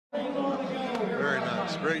Very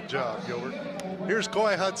nice. Great job, Gilbert. Here's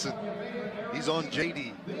Cauy Hudson. He's on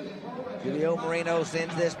JD. Julio Moreno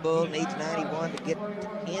sends this bull, needs 91 to get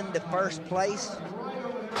into first place.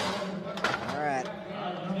 All right,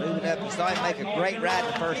 moving up. You saw him make a great ride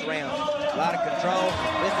in the first round. A lot of control.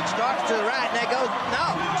 This one starts to the right, and that goes, no,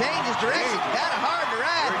 changes direction. Got it hard to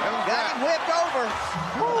ride. Got him whipped over.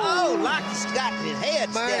 Oh, like he's got his head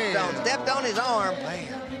stepped on his arm.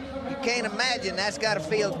 You can't imagine that's got to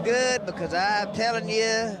feel good, because I'm telling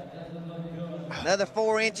you, another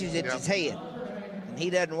 4 inches, it's his head. And he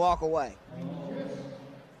doesn't walk away.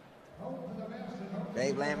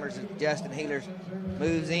 Dave Lammers and Justin Healers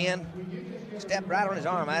moves in. Stepped right on his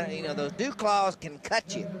arm. You know, those dew claws can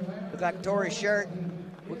cut you. Look like Tori's shirt.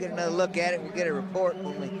 We'll get another look at it. We'll get a report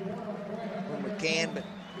when we can. But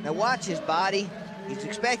now watch his body. He's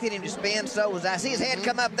expecting him to spin. So was I. See his head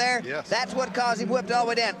come up there? Yes. That's what caused him whipped all the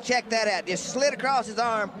way down. Check that out. Just slid across his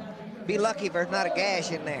arm. Be lucky if there's not a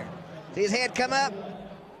gash in there. See his head come up?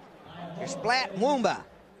 You're splat, woomba.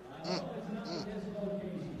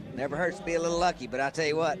 Never hurts to be a little lucky, but I tell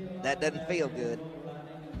you what, that doesn't feel good.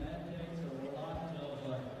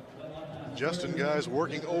 Justin, guys,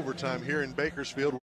 working overtime here in Bakersfield.